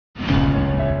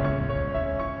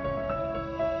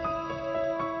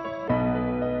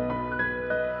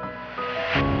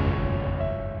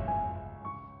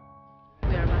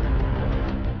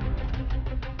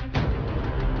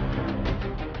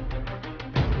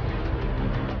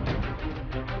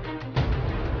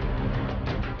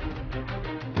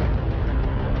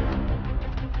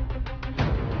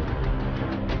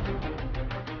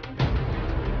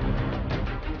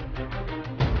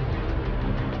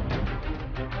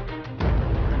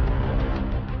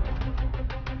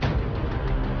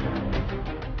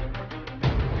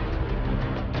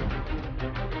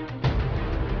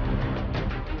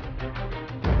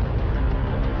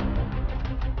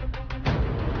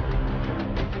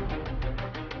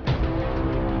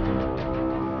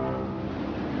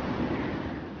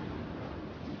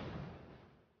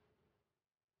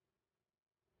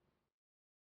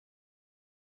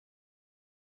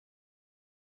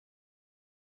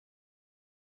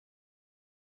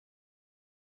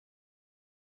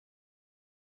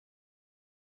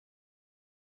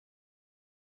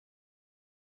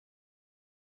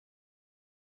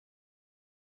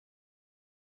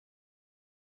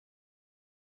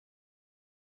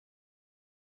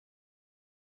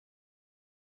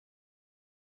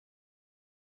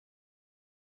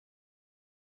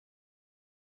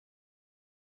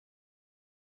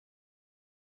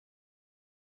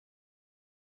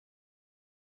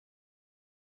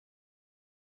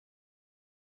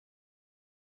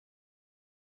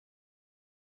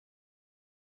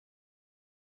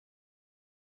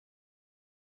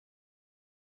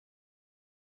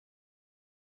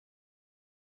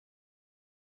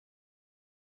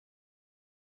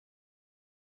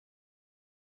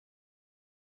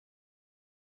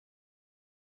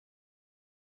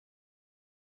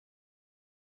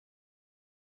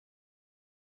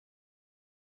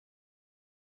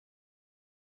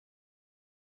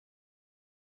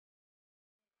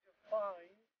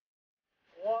find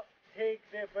what takes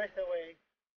their breath away,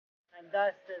 and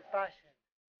that's their passion.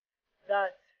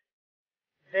 That's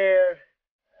their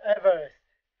Everest.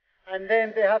 And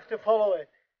then they have to follow it.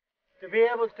 To be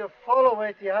able to follow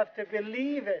it, you have to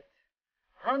believe it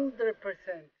 100%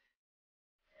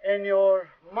 in your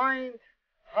mind,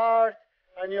 heart,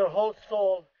 and your whole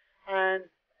soul. And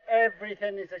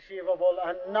everything is achievable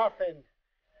and nothing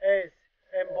is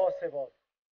impossible.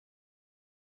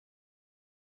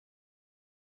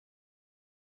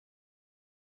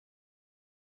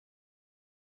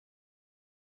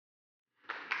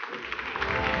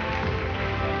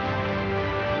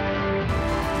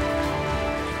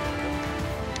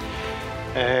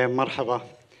 مرحبا.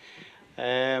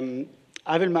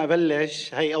 قبل ما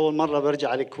أبلش هي أول مرة برجع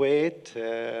على الكويت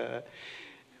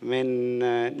من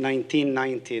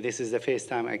 1990. This is the first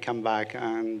time I come back,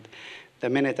 and the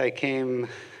minute I came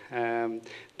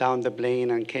down the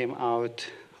plane and came out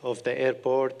of the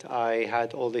airport, I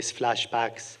had all these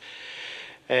flashbacks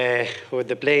with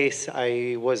the place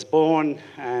I was born,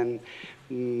 and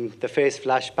the first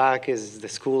flashback is the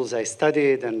schools I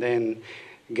studied, and then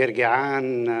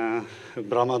Girgian,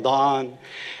 Ramadan,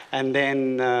 and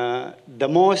then the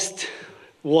most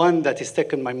one that is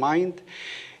stuck in my mind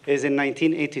is in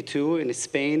 1982 in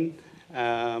Spain,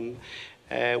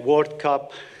 World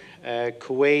Cup.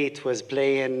 Kuwait was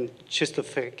playing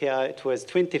Czechoslovakia. It was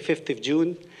 25th of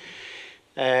June,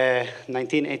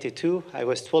 1982. I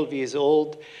was 12 years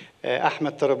old.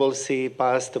 Ahmed Tarabulsi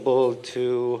passed the ball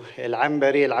to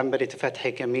العنبري to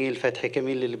فتحي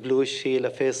كميل للبلوشي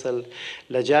لفيصل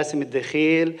لجاسم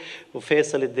الدخيل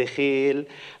وفيصل الدخيل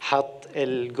حط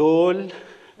الجول.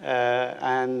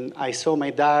 And I saw my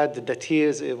dad, the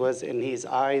tears, it was in his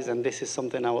eyes, and this is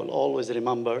something I will always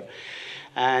remember.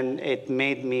 And it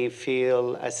made me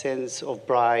feel a sense of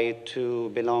pride to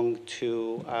belong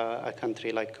to a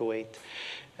country like Kuwait.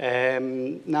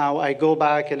 Now I go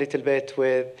back a little bit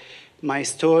with my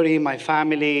story. My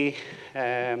family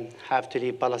have to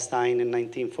leave Palestine in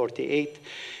 1948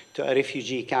 to a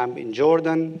refugee camp in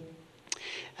Jordan.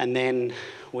 And then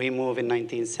we moved in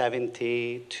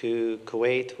 1970 to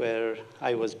Kuwait, where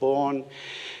I was born.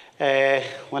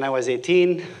 When I was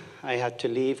 18, I had to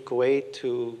leave Kuwait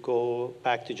to go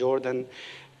back to Jordan.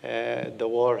 The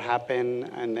war happened,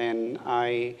 and then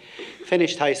I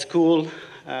finished high school.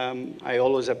 I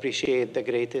always appreciate the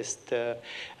greatest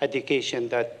education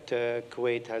that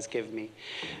Kuwait has given me.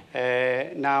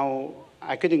 Now,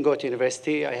 I couldn't go to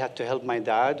university. I had to help my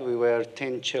dad. We were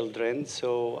 10 children,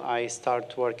 so I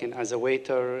started working as a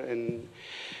waiter in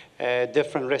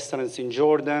different restaurants in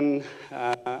Jordan.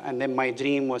 And then my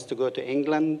dream was to go to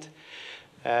England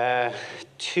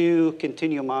to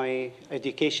continue my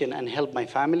education and help my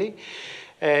family.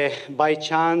 By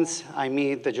chance, I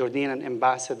meet the Jordanian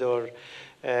ambassador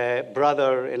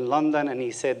brother in London, and he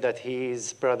said that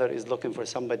his brother is looking for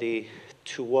somebody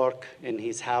to work in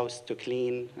his house to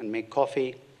clean and make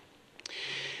coffee.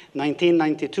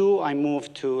 1992, I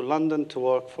moved to London to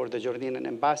work for the Jordanian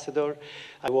ambassador.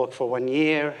 I worked for 1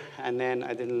 year, and then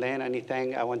I didn't learn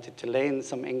anything. I wanted to learn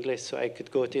some English so I could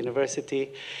go to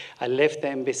university. I left the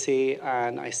embassy,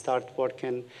 and I started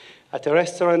working at a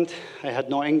restaurant. I had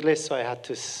no English, so I had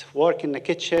to work in the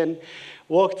kitchen.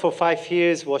 Worked for 5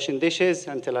 years washing dishes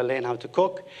until I learned how to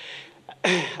cook.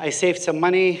 I saved some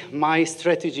money. My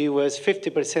strategy was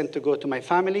 50% to go to my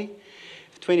family,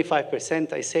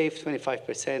 25% I saved,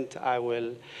 25% I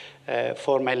will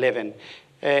for my living.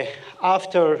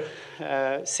 After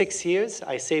 6 years,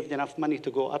 I saved enough money to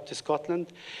go up to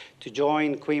Scotland to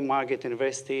join Queen Margaret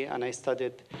University, and I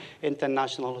studied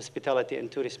international hospitality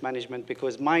and tourist management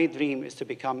because my dream is to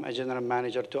become a general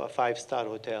manager to a 5-star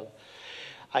hotel.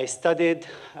 I studied,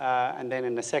 and then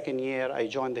in the second year, I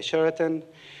joined the Sheraton.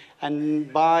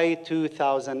 And by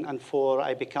 2004,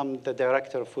 I became the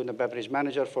director of food and beverage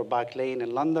manager for Back Lane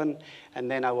in London. And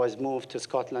then I was moved to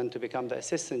Scotland to become the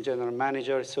assistant general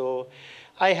manager. So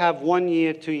I have 1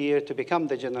 year, 2 years to become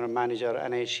the general manager,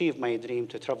 and I achieved my dream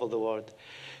to travel the world.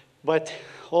 But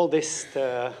all this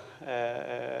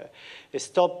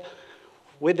stopped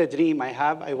with the dream I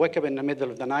have. I woke up in the middle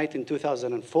of the night in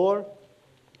 2004.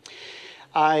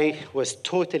 I was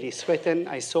totally sweating.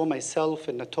 I saw myself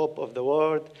in the top of the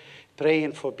world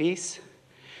praying for peace.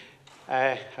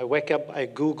 I wake up, I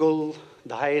Google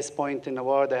the highest point in the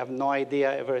world. I have no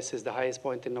idea Everest is the highest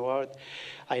point in the world.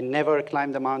 I never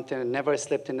climbed the mountain, never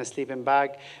slept in a sleeping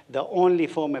bag. The only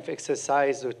form of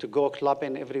exercise was to go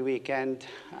clubbing every weekend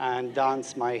and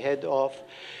dance my head off.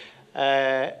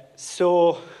 I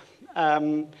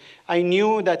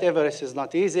knew that Everest is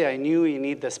not easy. I knew you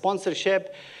need the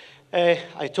sponsorship.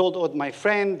 I told all my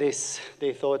friends,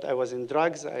 they thought I was in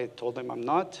drugs. I told them I'm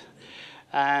not.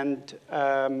 And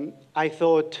I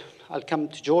thought I'll come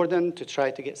to Jordan to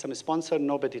try to get some sponsor.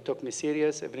 Nobody took me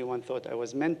serious. Everyone thought I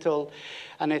was mental.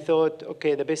 And I thought,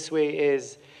 okay, the best way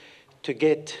is to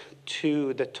get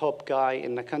to the top guy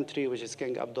in the country, which is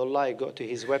King Abdullah. I go to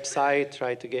his website,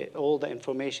 try to get all the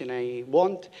information I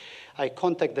want. I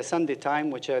contact the Sunday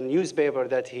Times, which is a newspaper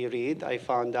that he read. I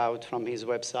found out from his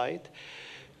website.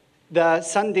 The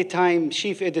Sunday Times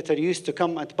chief editor used to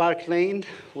come at Park Lane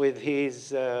with his,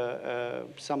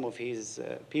 some of his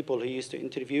people he used to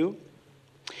interview.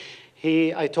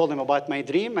 I told him about my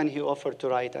dream, and he offered to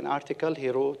write an article. He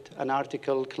wrote an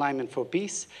article, Climbing for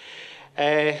Peace.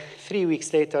 3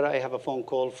 weeks later, I have a phone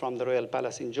call from the Royal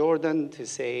Palace in Jordan to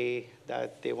say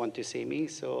that they want to see me.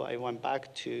 So I went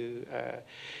back to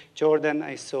Jordan.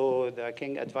 I saw the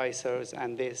king advisors,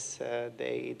 and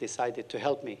they decided to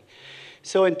help me.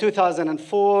 So in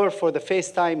 2004, for the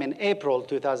first time in April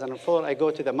 2004, I go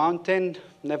to the mountain.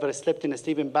 Never slept in a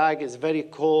sleeping bag. It's very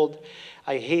cold.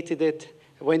 I hated it.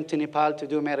 I went to Nepal to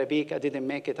do Merabik. I didn't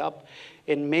make it up.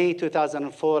 In May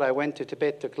 2004, I went to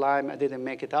Tibet to climb. I didn't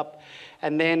make it up.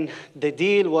 And then the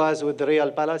deal was with the Royal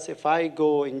Palace, if I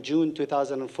go in June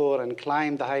 2004 and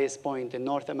climb the highest point in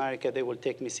North America, they will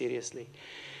take me seriously.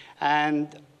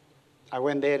 And I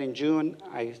went there in June.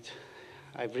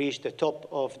 I've reached the top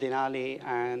of Denali,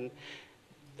 and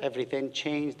everything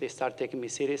changed. They start taking me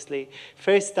seriously.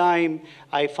 First time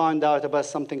I found out about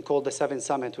something called the Seven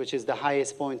Summit, which is the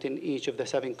highest point in each of the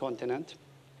 7 continents.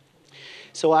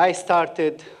 So I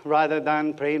started, rather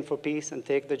than praying for peace and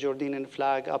take the Jordanian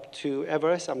flag up to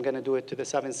Everest, I'm going to do it to the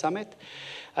 7th Summit.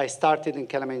 I started in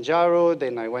Kilimanjaro,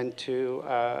 then I went to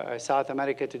South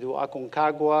America to do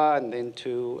Aconcagua, and then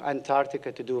to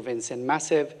Antarctica to do Vincennes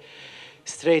Massive,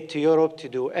 straight to Europe to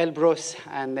do Elbrus,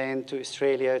 and then to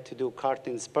Australia to do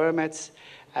Cartons Permits.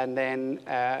 And then,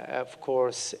 of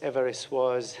course, Everest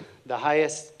was the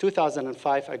highest.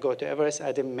 2005, I go to Everest.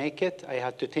 I didn't make it. I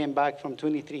had to turn back from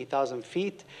 23,000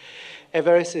 feet.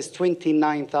 Everest is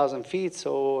 29,000 feet,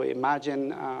 so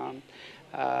imagine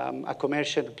a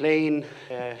commercial plane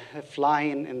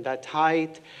flying in that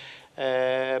height.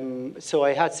 So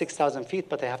I had 6,000 feet,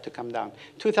 but I have to come down.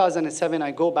 2007,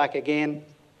 I go back again.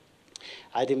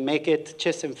 I didn't make it,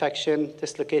 chest infection,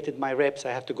 dislocated my ribs,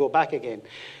 I have to go back again.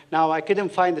 Now, I couldn't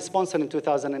find a sponsor in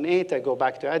 2008. I go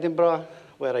back to Edinburgh,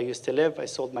 where I used to live. I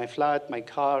sold my flat, my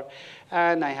car,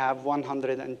 and I have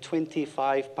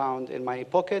 125 pounds in my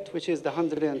pocket, which is the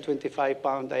 125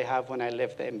 pounds I have when I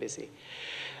left the embassy.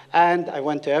 And I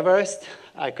went to Everest.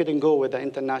 I couldn't go with the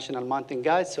international mountain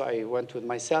guides, so I went with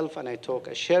myself, and I took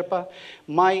a Sherpa.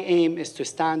 My aim is to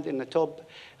stand in the top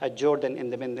at Jordan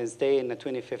Independence Day on the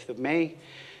 25th of May.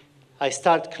 I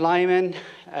start climbing.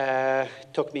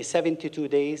 Took me 72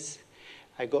 days.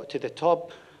 I got to the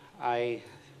top. I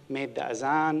made the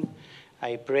azan.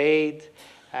 I prayed.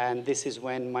 And this is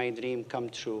when my dream come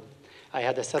true. I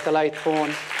had a satellite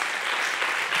phone.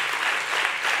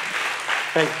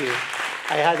 Thank you.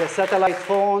 I had a satellite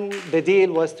phone. The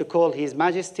deal was to call His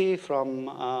Majesty from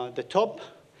the top.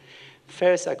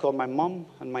 First, I called my mom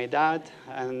and my dad,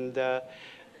 and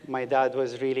my dad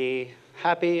was really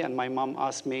happy, and my mom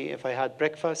asked me if I had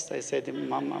breakfast. I said,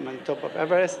 Mom, I'm on top of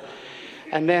Everest.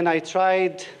 And then I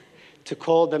tried to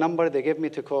call the number they gave me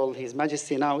to call His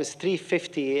Majesty. Now it's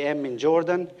 3:50 a.m. in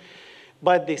Jordan.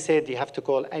 But they said you have to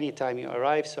call anytime you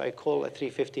arrive. So I called at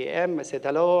 3:50 a.m. I said,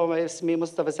 hello, اسمي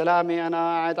مصطفى سلامي. أنا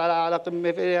قاعد على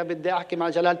قمة بدي أحكي مع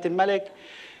جلالة الملك.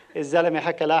 الزلمة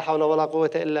حكى لا حول ولا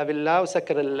قوة إلا بالله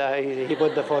وسكر he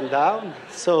put the phone down.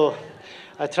 So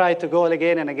I tried to call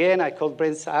again and again. I called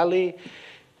Prince Ali,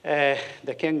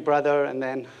 the king brother, and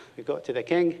then we got to the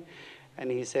king. And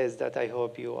he says that I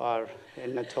hope you are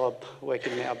in the top,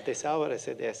 waking me up this hour. I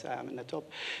said, yes, I am in the top.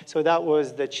 So that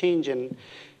was the change in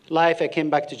life. I came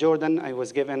back to Jordan. I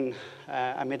was given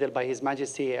a medal by His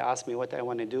Majesty. He asked me what I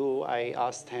want to do. I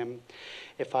asked him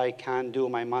if I can do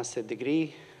my master's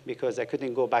degree because I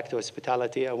couldn't go back to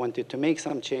hospitality. I wanted to make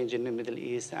some change in the Middle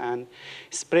East and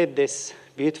spread this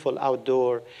beautiful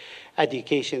outdoor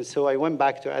education. So I went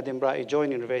back to Edinburgh. I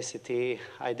joined university.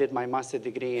 I did my master's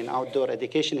degree in outdoor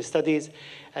education studies.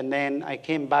 And then I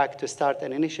came back to start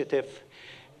an initiative.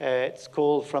 It's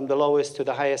called From the Lowest to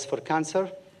the Highest for Cancer.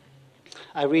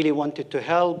 I really wanted to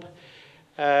help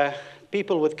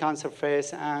people with cancer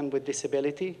first and with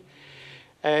disability.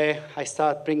 I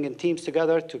started bringing teams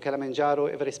together to Kilimanjaro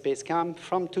Everest Base Camp.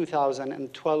 From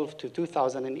 2012 to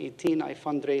 2018, I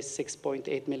fundraised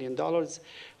 $6.8 million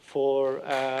for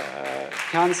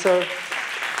cancer.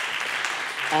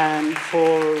 And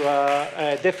for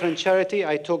a different charity,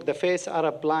 I took the Face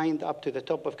Arab Blind up to the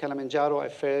top of Kilimanjaro. I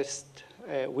first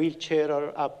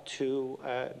wheelchairer up to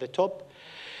the top.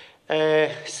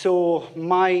 So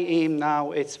my aim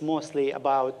now, it's mostly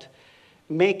about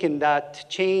making that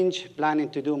change, planning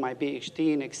to do my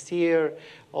PhD next year,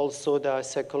 also the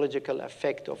psychological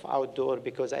effect of outdoor,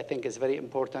 because I think it's very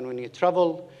important when you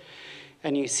travel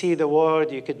and you see the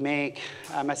world, you could make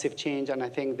a massive change, and I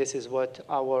think this is what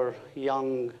our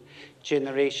young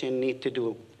generation need to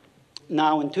do.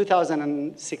 Now, in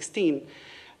 2016,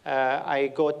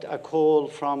 I got a call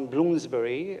from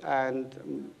Bloomsbury,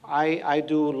 and I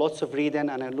do lots of reading,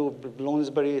 and I know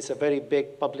Bloomsbury is a very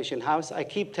big publishing house. I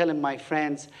keep telling my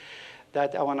friends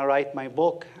that I want to write my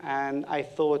book, and I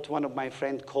thought one of my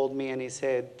friends called me and he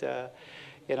said,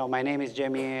 you know, my name is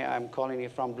Jamie, I'm calling you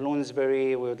from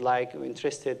Bloomsbury. We're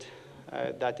interested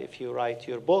that if you write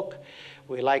your book.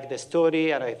 We like the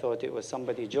story, and I thought it was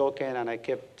somebody joking, and I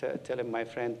kept telling my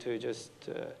friend to just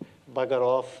bugger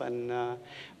off.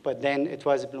 But then it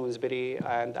was Bloomsbury,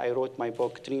 and I wrote my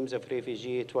book, Dreams of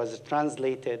Refugee. It was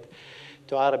translated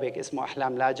to Arabic, اسمه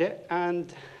أحلام لاجئ.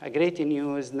 And a great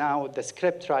news, now the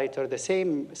scriptwriter, the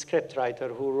same scriptwriter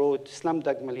who wrote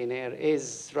Slumdog Millionaire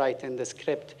is writing the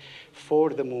script for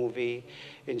the movie.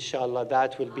 Inshallah,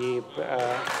 that will be,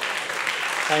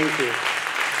 thank you.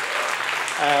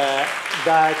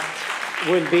 That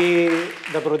will be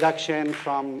the production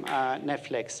from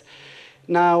Netflix.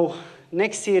 Now,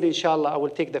 next year, inshallah, I will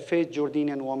take the first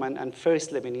Jordanian woman and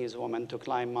first Lebanese woman to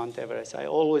climb Mount Everest. I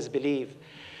always believe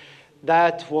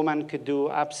that woman could do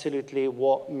absolutely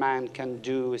what man can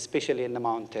do, especially in the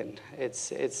mountain.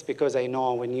 It's because I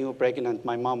know when you were pregnant,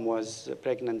 my mom was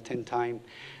pregnant 10 times,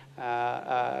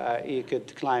 you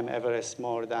could climb Everest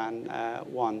more than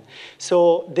one.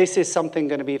 So this is something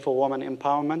going to be for woman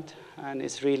empowerment. And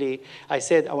it's really, I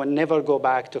said I will never go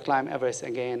back to climb Everest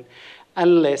again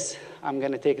unless I'm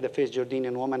going to take the first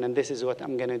Jordanian woman, and this is what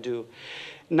I'm going to do.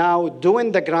 Now,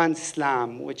 doing the Grand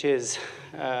Slam, which is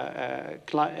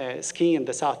skiing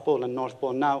the South Pole and North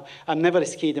Pole. Now, I've never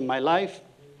skied in my life.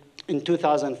 In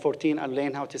 2014, I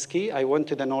learned how to ski. I went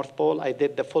to the North Pole. I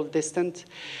did the full distance.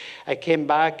 I came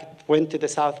back, went to the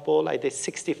South Pole. I did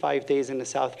 65 days in the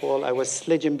South Pole. I was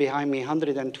sledging behind me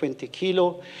 120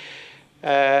 kilo.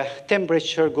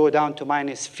 Temperature go down to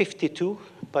minus 52,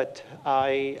 but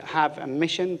I have a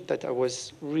mission that I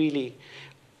was really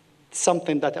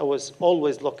something that I was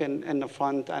always looking in the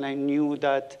front, and I knew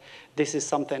that this is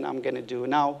something I'm going to do.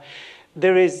 Now,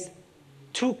 there is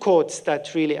two quotes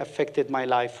that really affected my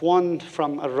life. One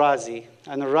from الرازي,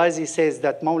 and الرازي says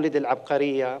that مولد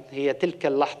العبقرية هي تلك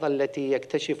اللحظة التي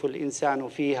يكتشف الإنسان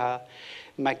فيها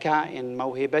مكائن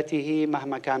موهبته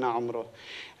مهما كان عمره.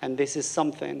 And this is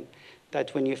something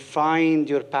that when you find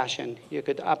your passion, you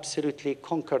could absolutely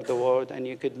conquer the world and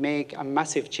you could make a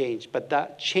massive change. But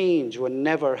that change will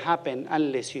never happen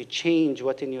unless you change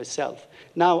what's in yourself.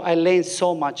 Now, I learned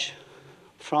so much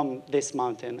from this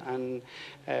mountain, and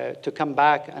to come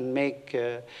back and make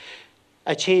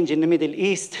a change in the Middle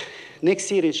East.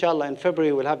 Next year, inshallah, in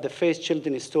February, we'll have the first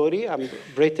children's story. I'm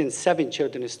writing 7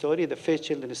 children's stories. The first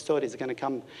children's story is going to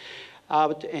come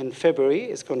out in February.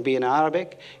 It's going to be in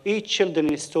Arabic. Each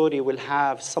children's story will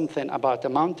have something about the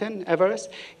mountain, Everest.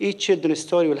 Each children's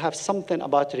story will have something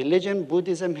about religion,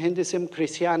 Buddhism, Hinduism,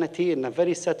 Christianity in a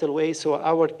very subtle way, so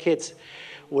our kids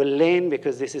will learn,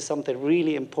 because this is something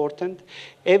really important.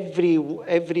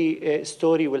 Every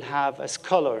story will have a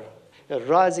scholar,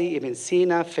 Razi, Ibn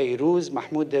Sina, Fairuz,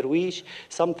 Mahmoud Darwish,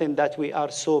 something that we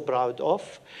are so proud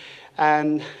of.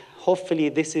 And hopefully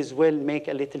this will make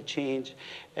a little change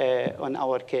on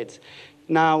our kids.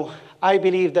 Now, I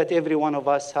believe that every one of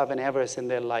us have an Everest in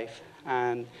their life.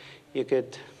 And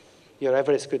your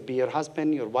Everest could be your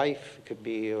husband, your wife, it could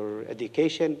be your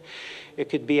education, it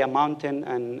could be a mountain.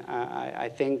 And I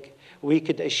think we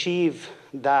could achieve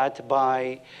that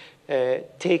by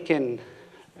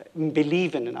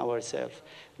believing in ourselves.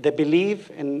 The belief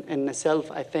in the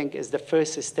self, I think, is the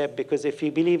first step, because if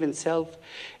you believe in self,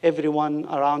 everyone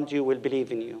around you will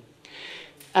believe in you.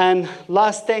 And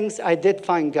last things, I did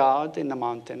find God in the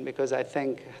mountain, because I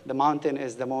think the mountain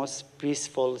is the most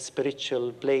peaceful,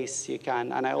 spiritual place you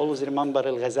can. And I always remember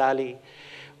Al-Ghazali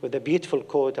with a beautiful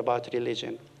quote about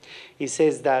religion. He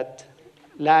says that,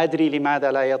 لا أدري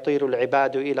لماذا لا يطير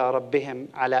العباد إلى ربهم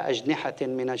على أجنحة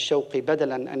من الشوق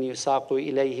بدلا أن يساقوا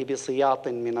إليه بصياط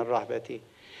من الرهبة.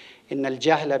 إن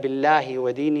الجهل بالله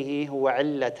ودينه هو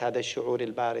علة هذا الشعور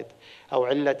البارد، أو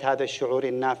علة هذا الشعور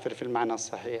النافر في المعنى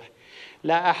الصحيح.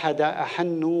 لا أحد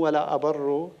أحن ولا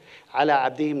أبر على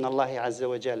عبده من الله عز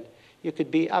وجل. You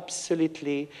could be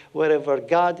absolutely wherever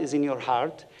God is in your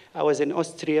heart, I was in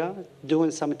Austria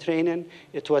doing some training.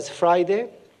 It was Friday.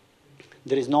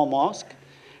 There is no mosque.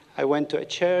 I went to a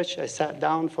church. I sat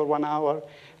down for 1 hour.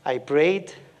 I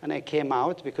prayed, and I came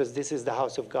out because this is the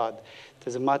house of God. It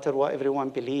doesn't matter what everyone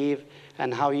believes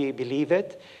and how you believe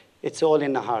it. It's all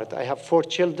in the heart. I have 4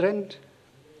 children.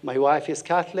 My wife is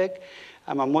Catholic.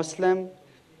 I'm a Muslim.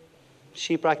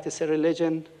 She practices a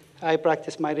religion. I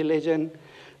practice my religion.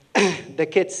 The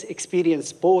kids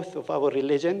experience both of our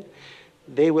religion.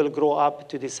 They will grow up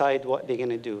to decide what they're going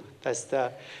to do. That's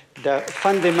the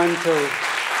fundamental.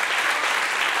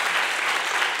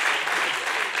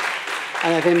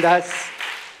 And I think that's,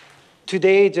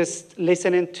 today, just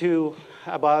listening to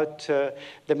about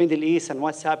the Middle East and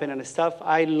what's happening and stuff,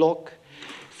 I look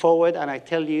forward and I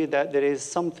tell you that there is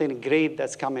something great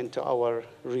that's coming to our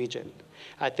region.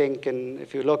 I think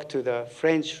if you look to the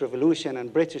French Revolution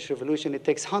and British Revolution, it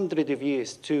takes hundreds of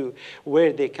years to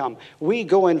where they come. We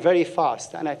go in very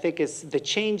fast, and I think the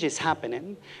change is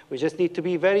happening. We just need to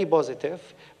be very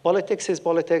positive. Politics is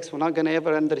politics. We're not going to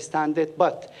ever understand it,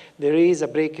 but there is a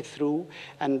breakthrough,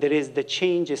 and there is the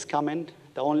change is coming.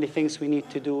 The only things we need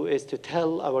to do is to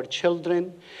tell our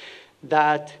children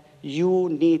that you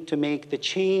need to make the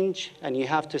change, and you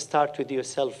have to start with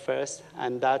yourself first,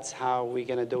 and that's how we're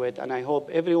going to do it. And I hope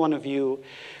every one of you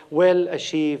will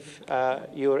achieve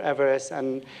your Everest.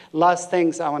 And last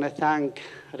things, I want to thank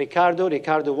Ricardo.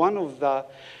 Ricardo, one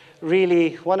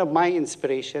of my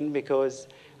inspiration, because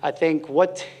I think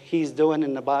what he's doing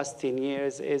in the past 10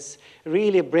 years is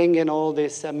really bringing all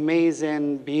this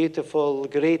amazing, beautiful,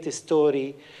 great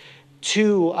story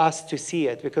to us to see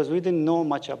it, because we didn't know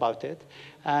much about it.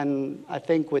 And I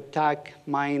think with Tag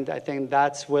Mind, I think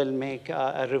that will make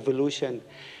a revolution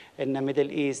in the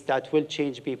Middle East that will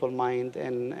change people's mind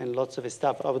and lots of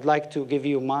stuff. I would like to give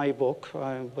you my book.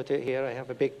 I put it here. I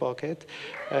have a big pocket.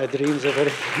 Dreams of a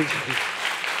Refugee.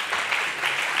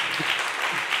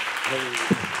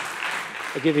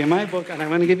 I'll give you my book, and I'm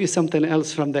going to give you something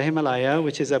else from the Himalaya,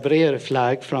 which is a prayer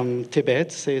flag from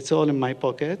Tibet. So it's all in my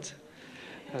pocket.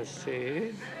 Let's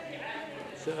see.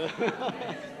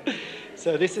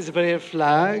 So this is a prayer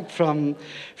flag from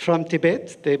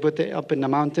Tibet. They put it up in the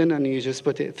mountain, and you just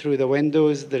put it through the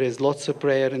windows. There is lots of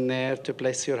prayer in there to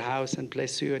bless your house and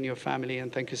bless you and your family.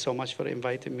 And thank you so much for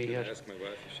inviting me here. Can I ask my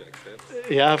wife if she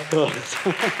accepts? Yeah, of course.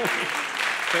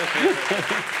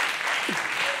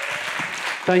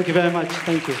 Thank you very much.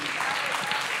 Thank you.